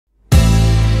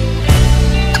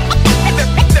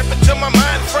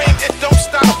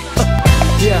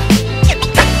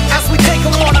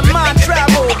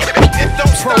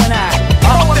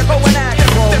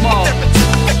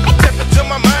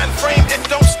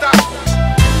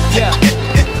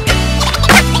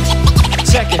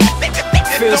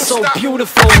so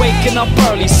beautiful, waking up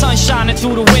early, sun shining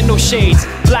through the window shades,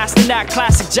 blasting that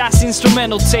classic jazz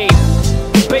instrumental tape.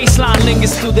 The bassline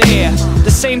lingers through the air,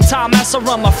 the same time as I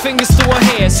run my fingers through her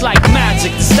hair. It's like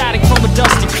magic, the static from a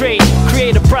dusty crate.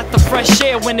 Create a breath of fresh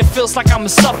air when it feels like I'ma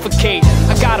suffocate.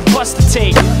 I got a bus to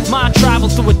take, mind travel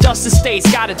through a dozen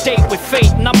states. Got a date with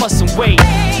fate and I mustn't wait.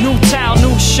 New town,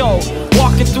 new show,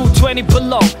 walking through 20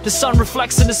 below. The sun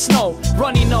reflects in the snow,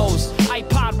 runny nose,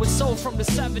 iPod with soul from the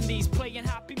 70s, playing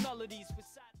happy melodies.